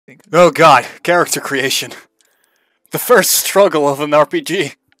think. Oh god, character creation. The first struggle of an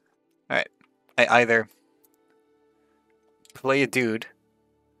RPG. Alright, I either play a dude,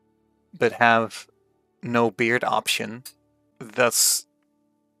 but have no beard option, thus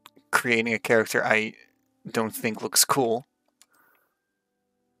creating a character I don't think looks cool.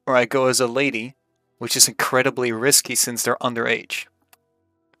 Or I go as a lady, which is incredibly risky since they're underage.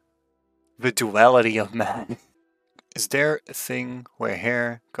 The duality of man. Is there a thing where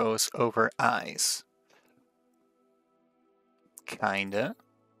hair goes over eyes? Kinda.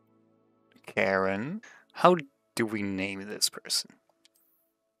 Karen. How do we name this person?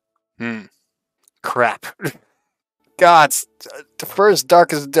 Crap. God, the first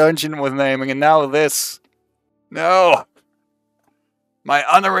Darkest Dungeon was naming, and now this. No! My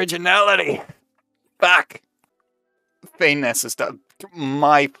unoriginality! Fuck! Fayness is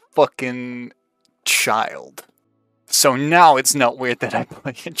my fucking child. So now it's not weird that I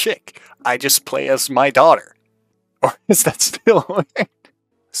play a chick. I just play as my daughter. Or is that still weird?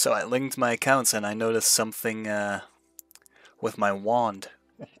 So I linked my accounts and I noticed something with my wand.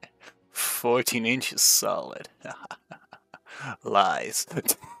 14 inches solid. Lies.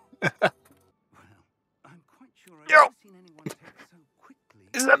 Yo!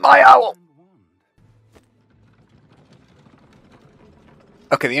 Is that my owl?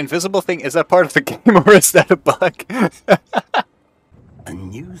 Okay, the invisible thing, is that part of the game or is that a bug? A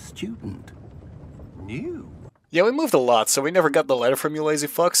new student. New? Yeah, we moved a lot, so we never got the letter from you lazy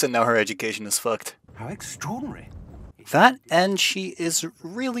fucks, and now her education is fucked. How extraordinary. That, and she is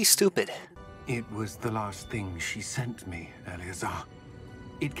really stupid. It was the last thing she sent me, Eleazar.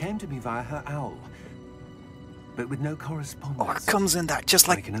 It came to me via her owl, but with no correspondence. Or comes in that, just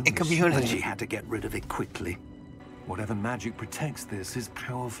like in Community. She had to get rid of it quickly. Whatever magic protects this is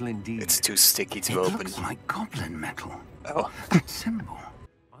powerful indeed. It's too sticky to It open. looks like goblin metal. Oh. That symbol.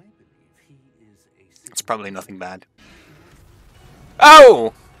 I believe he is a... It's probably nothing bad.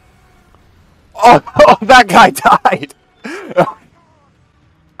 Oh! Oh, that guy died!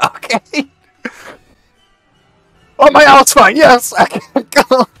 Okay. Oh, my owl's fine, yes! I can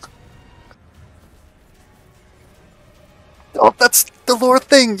go! Oh, that's the lore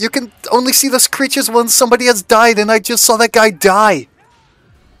thing! You can only see those creatures when somebody has died, and I just saw that guy die!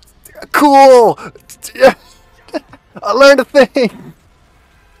 Cool! I learned a thing!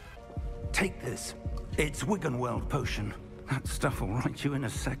 Take this. It's Wiggenweld potion. That stuff will right you in a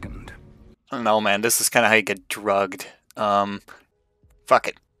second. I don't know, man. This is kind of how you get drugged. Fuck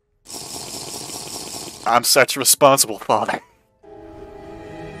it. I'm such a responsible father.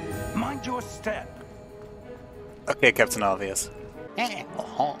 Mind your step. Okay, Captain Obvious. Why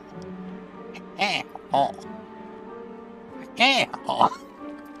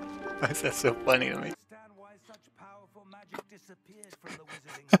is that so funny to me?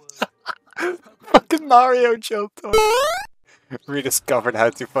 Fucking Mario jumped on. Rediscovered how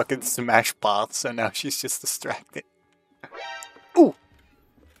to fucking smash bots, so now she's just distracted. Ooh!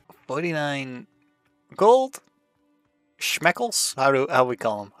 49 gold? Schmeckles? How we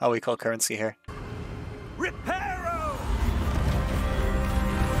call them? How we call currency here? Reparo!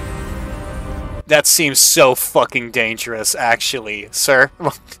 That seems so fucking dangerous, actually, sir.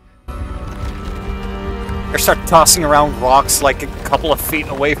 Or start tossing around rocks like a couple of feet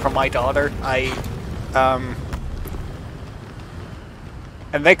away from my daughter.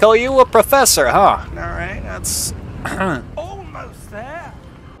 And they call you a professor, huh? Alright, that's... Almost there.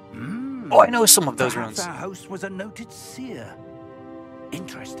 Oh, I know some of those Perhaps runes. our host was a noted seer.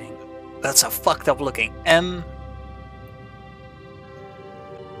 Interesting. That's a fucked up looking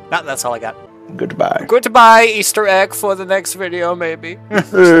that's all I got. Goodbye. Goodbye, Easter egg for the next video, maybe.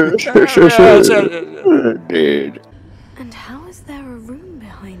 Indeed. And how is there a room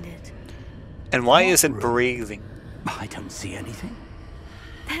behind it? And why is it breathing? I don't see anything.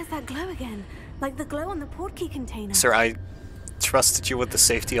 There's that glow again, like the glow on the portkey container. Sir, I trusted you with the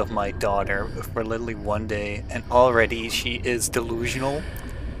safety of my daughter for literally one day, and already she is delusional.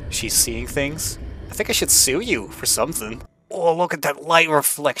 She's seeing things. I think I should sue you for something. Oh, look at that light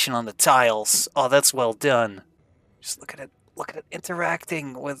reflection on the tiles. Oh, that's well done. Just look at it. Look at it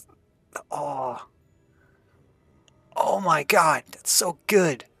interacting with... Oh. Oh my god, that's so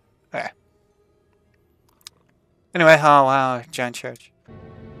good. Alright. Anyway, wow, John Church.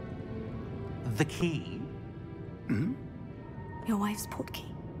 The key? Hmm? Your wife's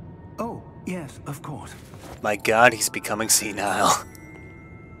portkey. Oh, yes, of course. My god, he's becoming senile.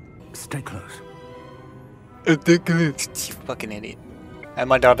 Stay close. You fucking idiot. And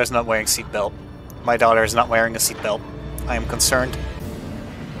my daughter's not wearing seatbelt. My daughter is not wearing a seatbelt. I am concerned.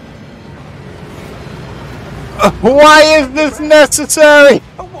 Why is this necessary?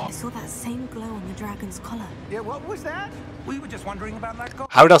 A what? Morgan's collar. Yeah, what was that? We were just wondering about that guy.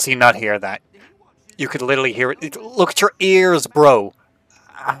 How does he not hear that? You could literally hear it. Look at your ears, bro.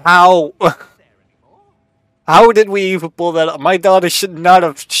 How? How did we even pull that up? My daughter should not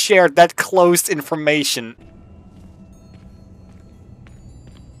have shared that closed information.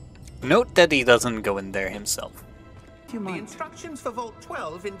 Note that he doesn't go in there himself. The instructions for Vault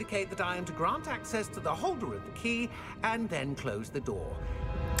 12 indicate that I am to grant access to the holder of the key and then close the door.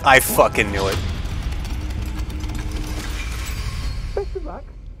 I fucking knew it. Good luck.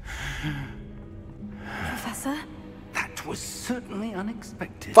 Professor? That was certainly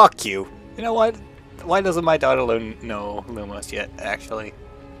unexpected. Fuck you. You know what? Why doesn't my daughter know Lumos yet, actually?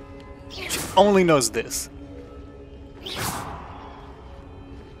 She only knows this.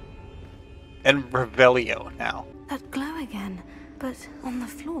 And Revelio now. That glow again, but on the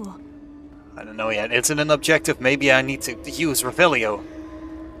floor. I don't know yet. It's an objective. Maybe I need to use Revelio.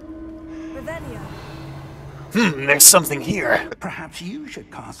 Revelio. There's something here. Perhaps you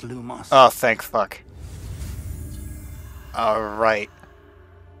should cast Lumos. Oh, thank fuck. Alright.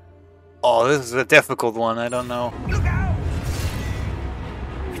 Oh, this is a difficult one. I don't know. Look out!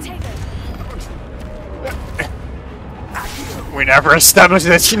 Potato. We never established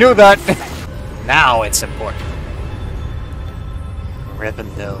that she knew that. Now it's important.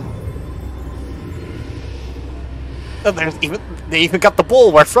 Rivendell. Oh, they even got the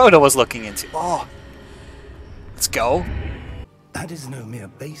bowl where Frodo was looking into. Oh. Let's go. That is no mere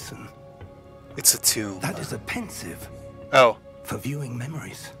basin. It's a tomb. That is a pensive Oh. for viewing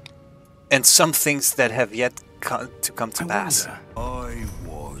memories. And some things that have yet to come to pass. I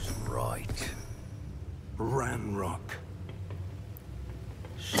was right. Ranrock.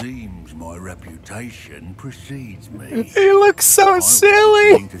 Seems my reputation precedes me. He looks so I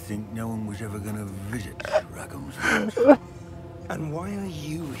silly. was to think no one was ever going to visit Raggles. And why are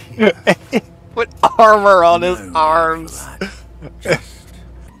you here? With armor on his No arms. Just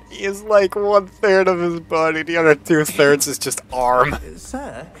He is like 1/3 of his body. The other 2/3 is just arm.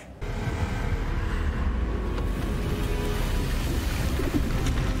 Sir?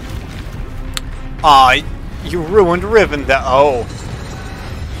 Aw, you ruined Rivendell. Oh.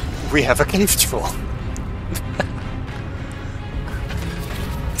 We have a cave troll.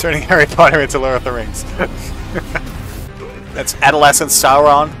 Turning Harry Potter into Lord of the Rings. That's adolescent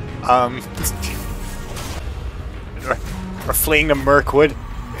Sauron. We're fleeing to Mirkwood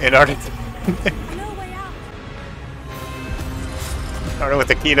in order to... No way out. in order with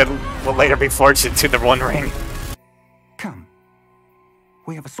the key that will later be forged into the One Ring. Come.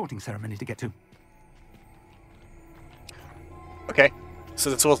 We have a sorting ceremony to get to. Okay,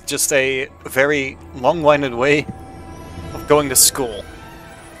 so this was just a very long-winded way of going to school.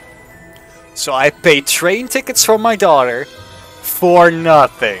 So I paid train tickets for my daughter for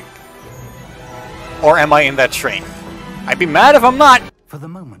nothing. Or am I in that train? I'd be mad if I'm not! For the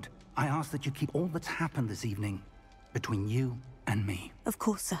moment, I ask that you keep all that's happened this evening between you and me. Of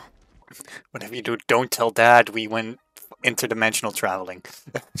course, sir. Whatever you do, don't tell Dad we went interdimensional traveling.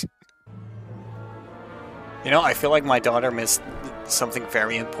 You know, I feel like my daughter missed something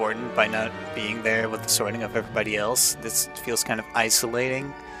very important by not being there with the sorting of everybody else. This feels kind of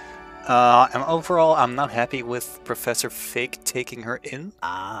isolating. And overall, I'm not happy with Professor Fig taking her in.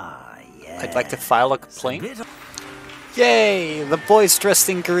 Ah, yeah. I'd like to file a complaint. Yay! The boy's dressed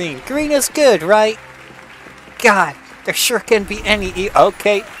in green. Green is good, right? God, there sure can be any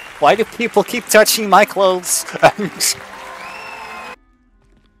okay, why do people keep touching my clothes?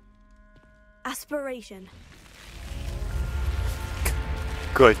 Aspiration.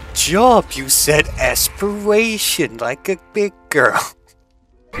 Good job, you said aspiration like a big girl.